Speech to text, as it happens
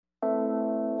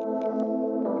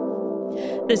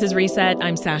This is Reset.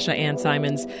 I'm Sasha Ann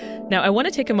Simons. Now, I want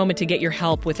to take a moment to get your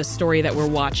help with a story that we're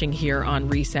watching here on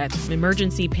Reset.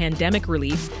 Emergency pandemic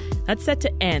relief. That's set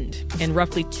to end, and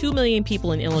roughly 2 million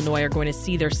people in Illinois are going to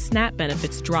see their SNAP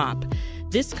benefits drop.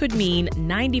 This could mean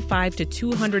 $95 to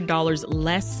 $200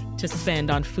 less to spend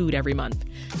on food every month.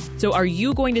 So are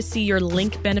you going to see your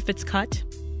link benefits cut?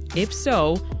 If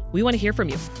so, we want to hear from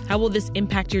you. How will this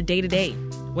impact your day-to-day?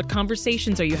 What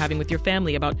conversations are you having with your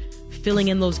family about filling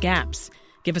in those gaps?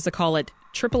 Give us a call at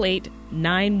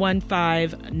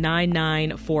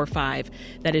 888-915-9945.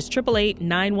 That is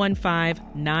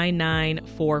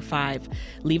 888-915-9945.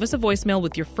 Leave us a voicemail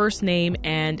with your first name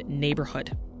and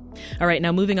neighborhood. All right,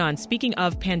 now moving on. Speaking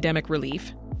of pandemic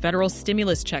relief, federal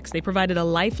stimulus checks, they provided a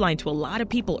lifeline to a lot of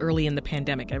people early in the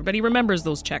pandemic. Everybody remembers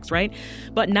those checks, right?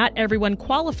 But not everyone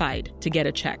qualified to get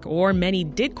a check, or many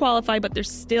did qualify, but they're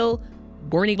still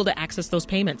weren't able to access those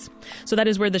payments. So that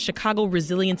is where the Chicago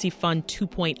Resiliency Fund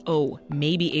 2.0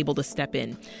 may be able to step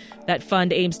in. That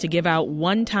fund aims to give out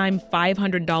one-time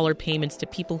 $500 payments to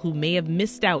people who may have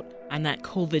missed out on that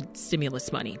COVID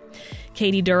stimulus money.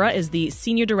 Katie Dura is the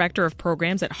Senior Director of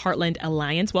Programs at Heartland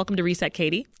Alliance. Welcome to Reset,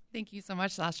 Katie. Thank you so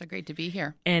much, Sasha. Great to be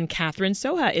here. And Catherine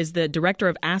Soha is the Director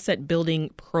of Asset Building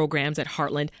Programs at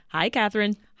Heartland. Hi,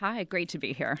 Catherine. Hi, great to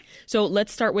be here. So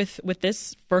let's start with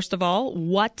this. First of all,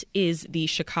 what is the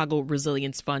Chicago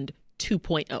Resilience Fund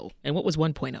 2.0 and what was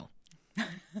 1.0?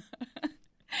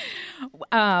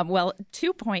 Well,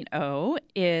 2.0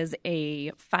 is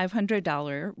a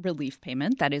 $500 relief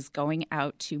payment that is going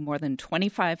out to more than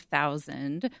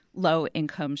 25,000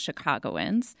 low-income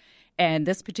Chicagoans. And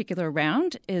this particular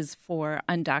round is for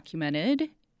undocumented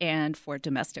and for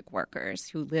domestic workers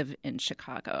who live in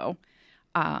Chicago.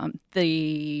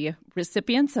 The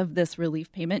recipients of this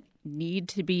relief payment need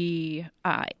to be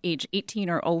age 18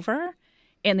 or over,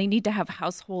 and they need to have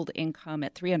household income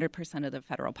at 300% of the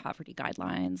federal poverty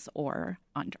guidelines or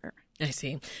under. I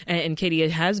see. And Katie, it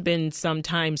has been some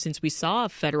time since we saw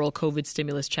federal COVID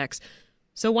stimulus checks.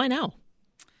 So why now?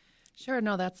 Sure.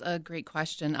 No, that's a great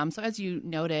question. So as you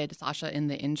noted, Sasha, in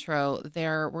the intro,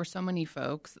 there were so many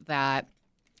folks that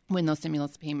when those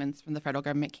stimulus payments from the federal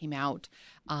government came out,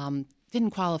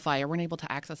 didn't qualify or weren't able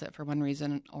to access it for one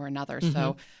reason or another. Mm-hmm.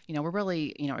 So, we're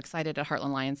really, excited at Heartland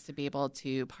Alliance to be able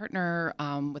to partner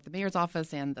with the mayor's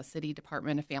office and the city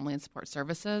Department of Family and Support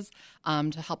Services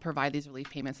to help provide these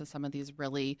relief payments to some of these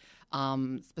really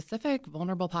specific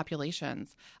vulnerable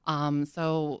populations.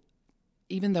 So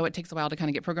even though it takes a while to kind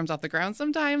of get programs off the ground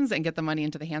sometimes and get the money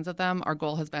into the hands of them, our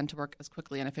goal has been to work as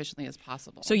quickly and efficiently as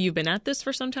possible. So you've been at this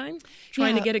for some time,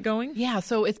 trying to get it going? Yeah,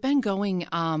 so it's been going.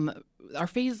 Our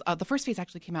phase, the first phase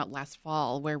actually came out last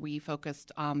fall, where we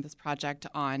focused this project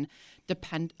on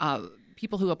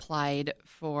people who applied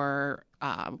for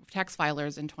tax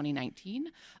filers in 2019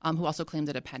 who also claimed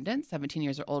a dependent, 17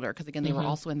 years or older, because, again, they were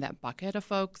also in that bucket of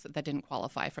folks that didn't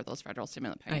qualify for those federal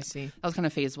stimulus payments. I see. That was kind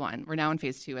of phase one. We're now in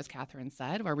phase two, as Catherine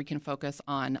said, where we can focus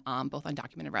on both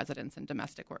undocumented residents and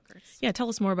domestic workers. Yeah, tell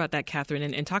us more about that, Catherine,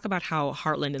 and talk about how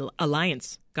Heartland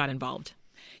Alliance got involved.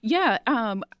 Yeah,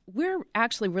 we're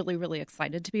actually really, really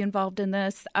excited to be involved in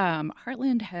this.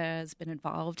 Heartland has been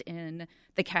involved in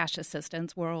the cash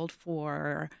assistance world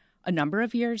for a number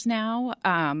of years now.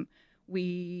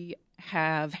 We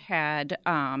have had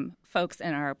folks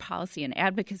in our policy and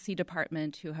advocacy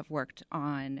department who have worked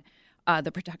on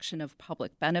the protection of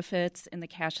public benefits in the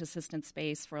cash assistance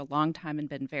space for a long time and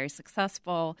been very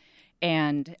successful.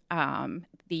 And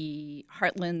the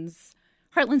Heartland's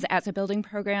asset building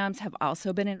programs have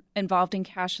also been involved in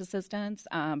cash assistance.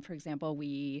 For example,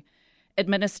 we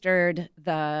administered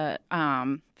the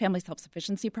Family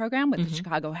Self-Sufficiency Program with the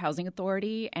Chicago Housing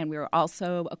Authority, and we were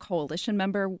also a coalition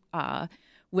member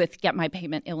with Get My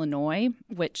Payment Illinois,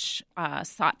 which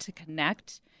sought to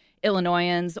connect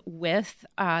Illinoisans with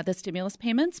the stimulus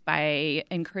payments by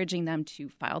encouraging them to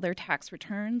file their tax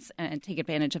returns and take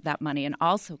advantage of that money and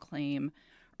also claim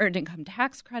earned income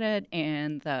tax credit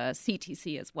and the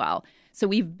CTC as well. So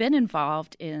we've been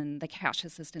involved in the cash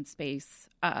assistance space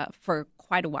for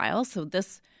quite a while. So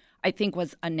this, I think,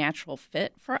 was a natural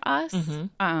fit for us.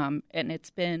 And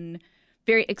it's been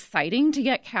very exciting to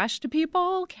get cash to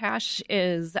people. Cash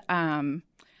is, kind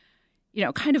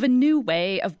of a new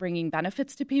way of bringing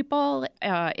benefits to people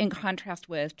in contrast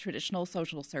with traditional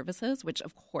social services, which,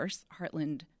 of course,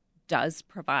 Heartland does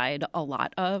provide a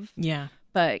lot of. Yeah.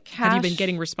 But cash, have you been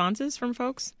getting responses from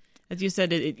folks? As you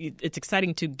said, it's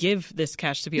exciting to give this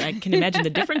cash to people. I can imagine the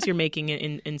difference you're making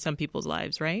in some people's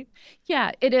lives, right?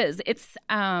 Yeah, it is. It's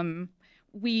the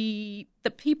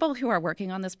people who are working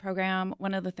on this program,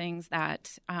 one of the things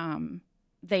that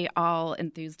they all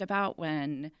enthused about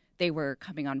when they were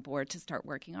coming on board to start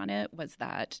working on it was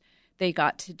that they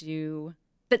got to do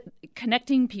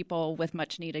connecting people with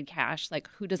much needed cash. Like,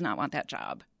 who does not want that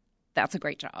job? That's a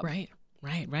great job. Right.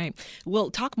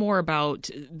 Well, talk more about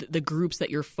the groups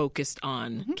that you're focused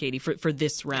on, Katie, for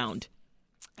this round.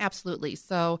 Absolutely.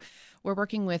 So we're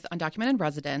working with undocumented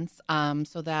residents.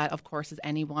 So that, of course, is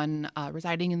anyone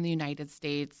residing in the United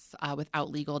States without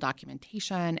legal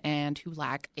documentation and who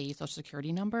lack a Social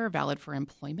Security number valid for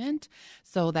employment.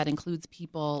 So that includes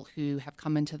people who have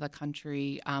come into the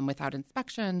country without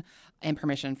inspection and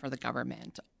permission for the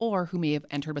government, or who may have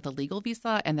entered with a legal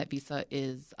visa and that visa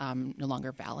is no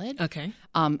longer valid. Okay.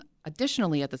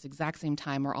 Additionally, at this exact same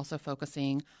time, we're also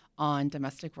focusing on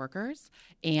domestic workers.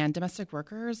 And domestic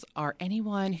workers are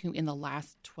anyone who in the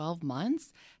last 12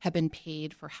 months have been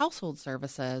paid for household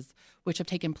services which have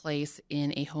taken place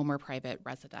in a home or private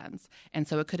residence. And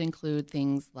so it could include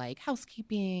things like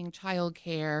housekeeping,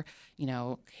 childcare,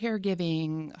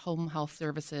 caregiving, home health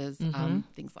services,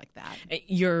 things like that.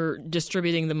 You're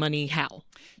distributing the money how?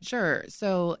 Sure.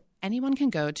 So anyone can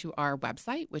go to our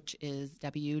website, which is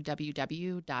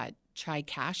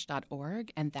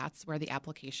www.trycash.org, and that's where the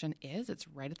application is. It's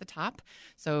right at the top.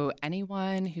 So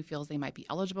anyone who feels they might be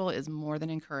eligible is more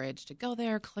than encouraged to go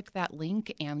there, click that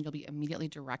link, and you'll be immediately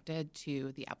directed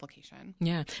to the application.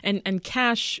 Yeah. And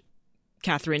cash,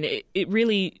 Catherine, it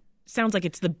really sounds like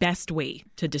it's the best way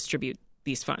to distribute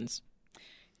these funds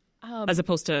as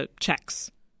opposed to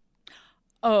checks.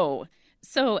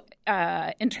 So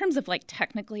in terms of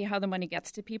technically how the money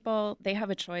gets to people, they have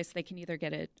a choice. They can either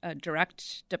get a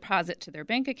direct deposit to their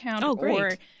bank account,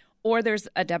 or there's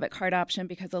a debit card option,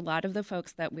 because a lot of the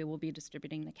folks that we will be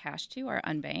distributing the cash to are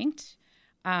unbanked.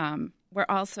 We're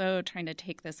also trying to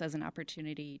take this as an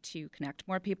opportunity to connect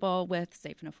more people with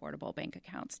safe and affordable bank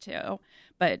accounts too.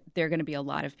 But there are going to be a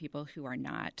lot of people who are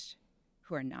not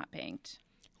banked.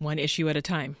 One issue at a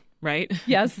time. Right?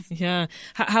 Yes. Yeah.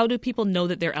 How do people know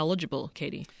that they're eligible,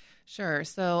 Katie? Sure.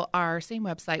 So our same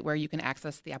website where you can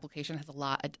access the application has a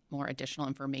lot more additional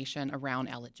information around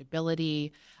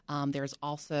eligibility. There's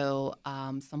also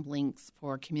some links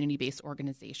for community-based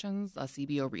organizations, a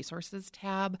CBO resources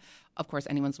tab. Of course,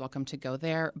 anyone's welcome to go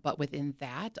there. But within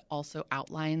that also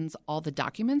outlines all the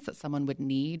documents that someone would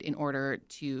need in order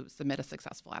to submit a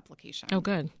successful application. Oh,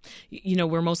 good.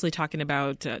 We're mostly talking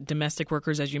about domestic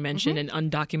workers, as you mentioned, and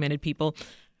undocumented people.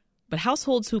 But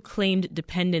households who claimed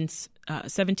dependents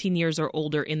 17 years or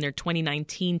older in their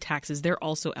 2019 taxes, they're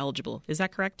also eligible. Is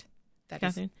that correct,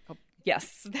 Catherine?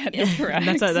 Yes, that is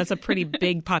correct. That's a pretty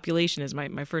big population is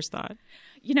my first thought.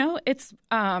 It's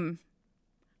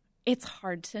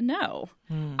hard to know.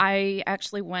 I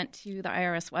actually went to the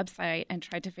IRS website and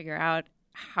tried to figure out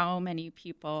how many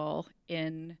people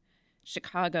in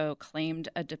Chicago claimed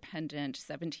a dependent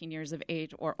 17 years of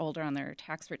age or older on their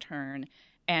tax return,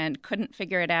 and couldn't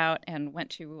figure it out, and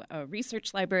went to a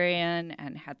research librarian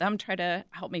and had them try to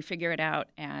help me figure it out.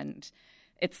 And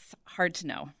it's hard to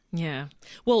know. Yeah.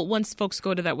 Well, once folks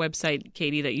go to that website,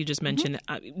 Katie, that you just mentioned,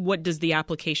 what does the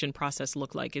application process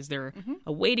look like? Is there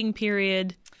a waiting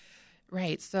period?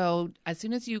 Right. So as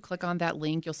soon as you click on that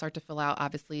link, you'll start to fill out,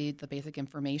 obviously, the basic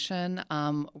information.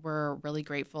 We're really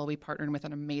grateful. We partnered with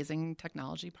an amazing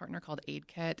technology partner called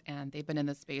AidKit, and they've been in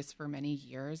this space for many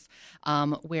years,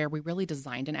 where we really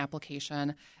designed an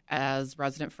application as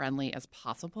resident-friendly as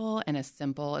possible and as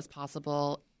simple as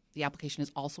possible. The application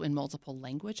is also in multiple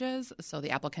languages, so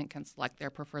the applicant can select their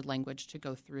preferred language to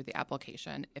go through the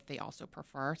application if they also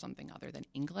prefer something other than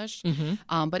English.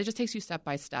 But it just takes you step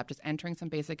by step, just entering some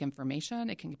basic information.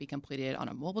 It can be completed on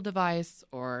a mobile device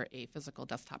or a physical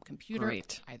desktop computer,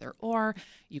 either or.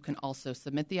 You can also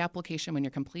submit the application when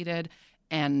you're completed.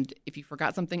 And if you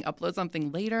forgot something, upload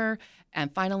something later. And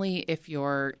finally, if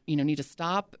you're need to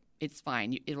stop, it's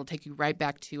fine. It'll take you right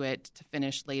back to it to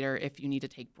finish later if you need to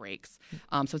take breaks.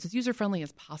 So it's as user-friendly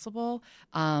as possible.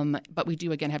 But we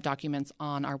do, again, have documents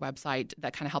on our website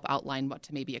that kind of help outline what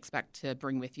to maybe expect to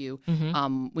bring with you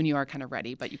when you are kind of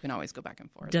ready. But you can always go back and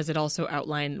forth. Does it also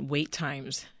outline wait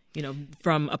times?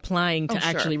 From applying to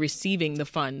actually receiving the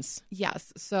funds?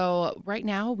 Yes. So right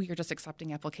now we are just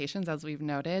accepting applications, as we've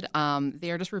noted.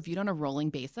 They are just reviewed on a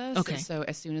rolling basis. Okay. So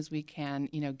as soon as we can,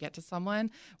 get to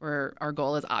someone, our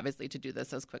goal is obviously to do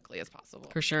this as quickly as possible.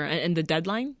 For sure. And the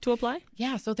deadline to apply?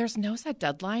 Yeah. So there's no set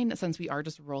deadline since we are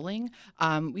just rolling.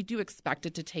 We do expect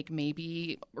it to take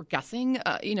maybe, we're guessing,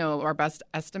 our best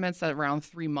estimates at around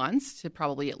 3 months to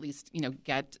probably at least,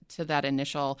 get to that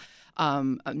initial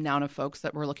amount of folks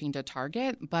that we're looking to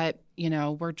target, but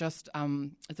we're just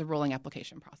it's a rolling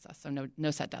application process, so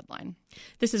no set deadline.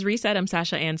 This is Reset. I'm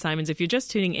Sasha Ann Simons. If you're just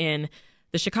tuning in,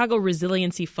 The Chicago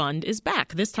Resiliency Fund is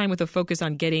back, this time with a focus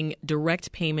on getting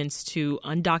direct payments to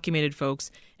undocumented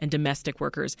folks and domestic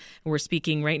workers. And we're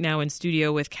speaking right now in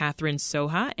studio with Catherine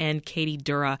Soha and Katie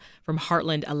Dura from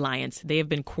Heartland Alliance. They have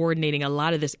been coordinating a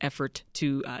lot of this effort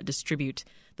to distribute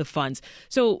the funds.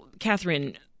 So,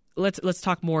 Catherine, let's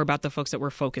talk more about the folks that we're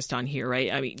focused on here,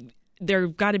 right? I mean, there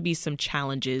have got to be some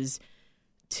challenges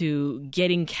to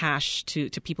getting cash to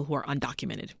people who are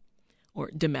undocumented or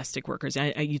domestic workers.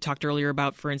 You talked earlier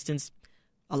about, for instance,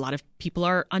 a lot of people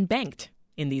are unbanked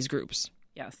in these groups.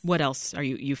 Yes. What else are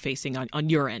you facing on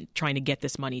your end, trying to get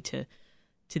this money to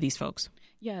these folks?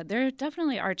 Yeah, there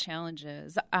definitely are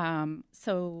challenges.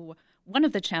 So one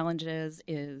of the challenges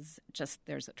is just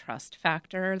there's a trust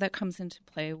factor that comes into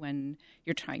play when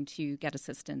you're trying to get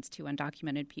assistance to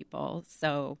undocumented people.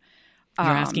 So you're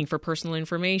asking for personal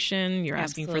information. You're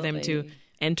asking for them to absolutely.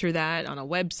 enter that on a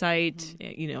website.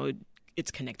 Mm-hmm. It's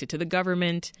connected to the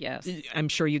government. Yes. I'm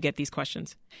sure you get these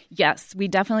questions. Yes, we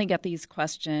definitely get these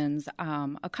questions.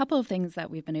 A couple of things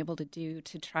that we've been able to do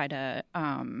to try to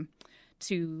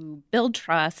build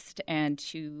trust and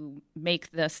to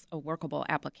make this a workable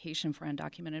application for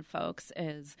undocumented folks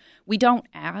is we don't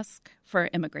ask for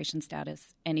immigration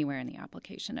status anywhere in the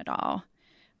application at all.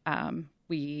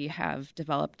 We have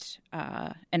developed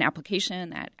an application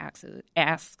that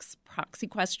asks proxy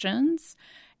questions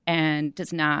and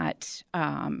does not,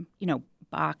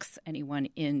 box anyone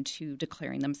into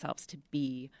declaring themselves to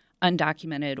be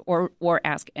undocumented or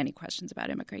ask any questions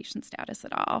about immigration status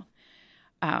at all.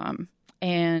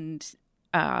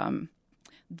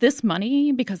 This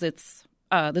money, because it's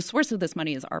the source of this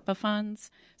money is ARPA funds,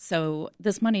 so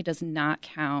this money does not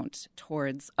count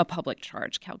towards a public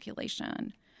charge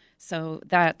calculation. So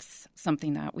that's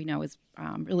something that we know is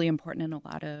really important in a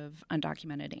lot of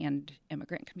undocumented and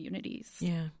immigrant communities.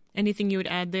 Yeah. Anything you would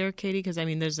add there, Katie? Because, I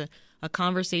mean, there's a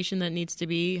conversation that needs to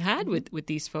be had with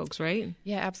these folks, right?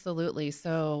 Yeah, absolutely.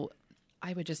 So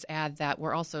I would just add that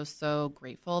we're also so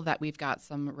grateful that we've got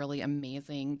some really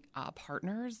amazing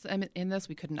partners in this.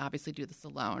 We couldn't obviously do this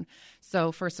alone.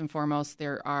 So first and foremost,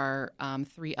 there are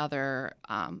 3 other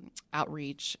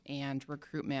outreach and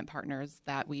recruitment partners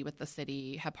that we with the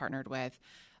city have partnered with,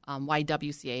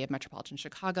 YWCA of Metropolitan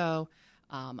Chicago,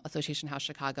 Association House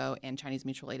Chicago, and Chinese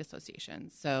Mutual Aid Association.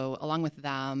 So along with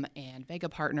them and Vega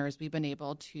Partners, we've been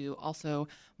able to also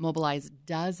mobilize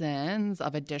dozens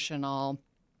of additional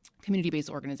community-based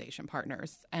organization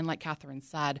partners. And like Catherine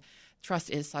said,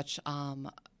 trust is such a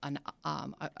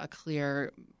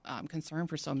clear concern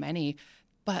for so many.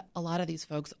 But a lot of these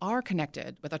folks are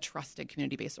connected with a trusted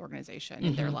community-based organization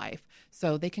in their life.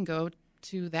 So they can go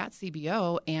to that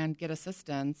CBO and get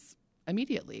assistance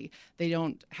immediately. They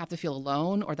don't have to feel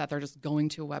alone or that they're just going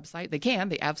to a website.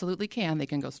 They absolutely can. They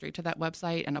can go straight to that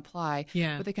website and apply.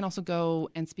 Yeah. But they can also go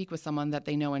and speak with someone that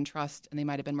they know and trust and they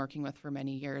might have been working with for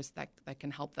many years that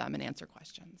can help them and answer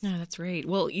questions. Yeah, that's right.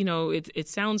 Well, it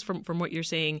sounds from what you're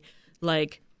saying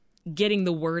like getting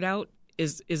the word out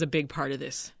is a big part of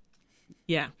this.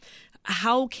 Yeah.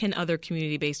 How can other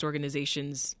community-based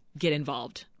organizations get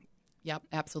involved? Yep,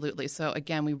 absolutely. So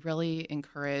again, we really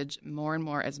encourage more and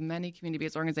more, as many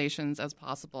community-based organizations as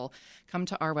possible, come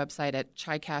to our website at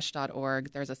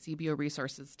chicash.org. There's a CBO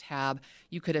resources tab.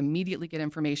 You could immediately get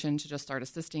information to just start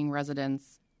assisting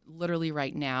residents literally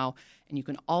right now. And you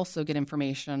can also get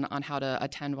information on how to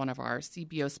attend one of our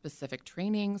CBO-specific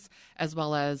trainings, as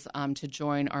well as to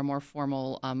join our more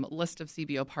formal list of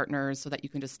CBO partners so that you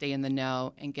can just stay in the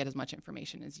know and get as much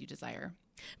information as you desire.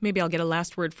 Maybe I'll get a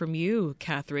last word from you,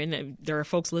 Catherine. There are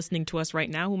folks listening to us right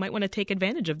now who might want to take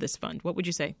advantage of this fund. What would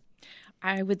you say?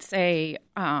 I would say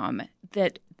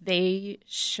that they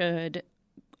should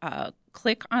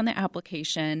click on the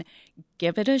application,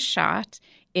 give it a shot.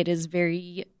 It is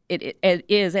it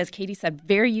is, as Katie said,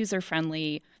 very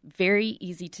user-friendly, very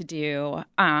easy to do.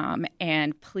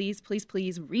 And please, please,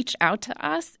 please reach out to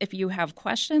us if you have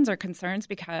questions or concerns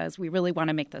because we really want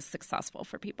to make this successful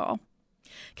for people.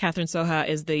 Catherine Soha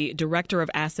is the Director of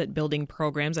Asset Building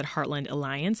Programs at Heartland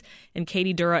Alliance, and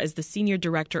Katie Dura is the Senior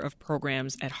Director of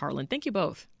Programs at Heartland. Thank you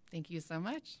both. Thank you so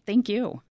much. Thank you.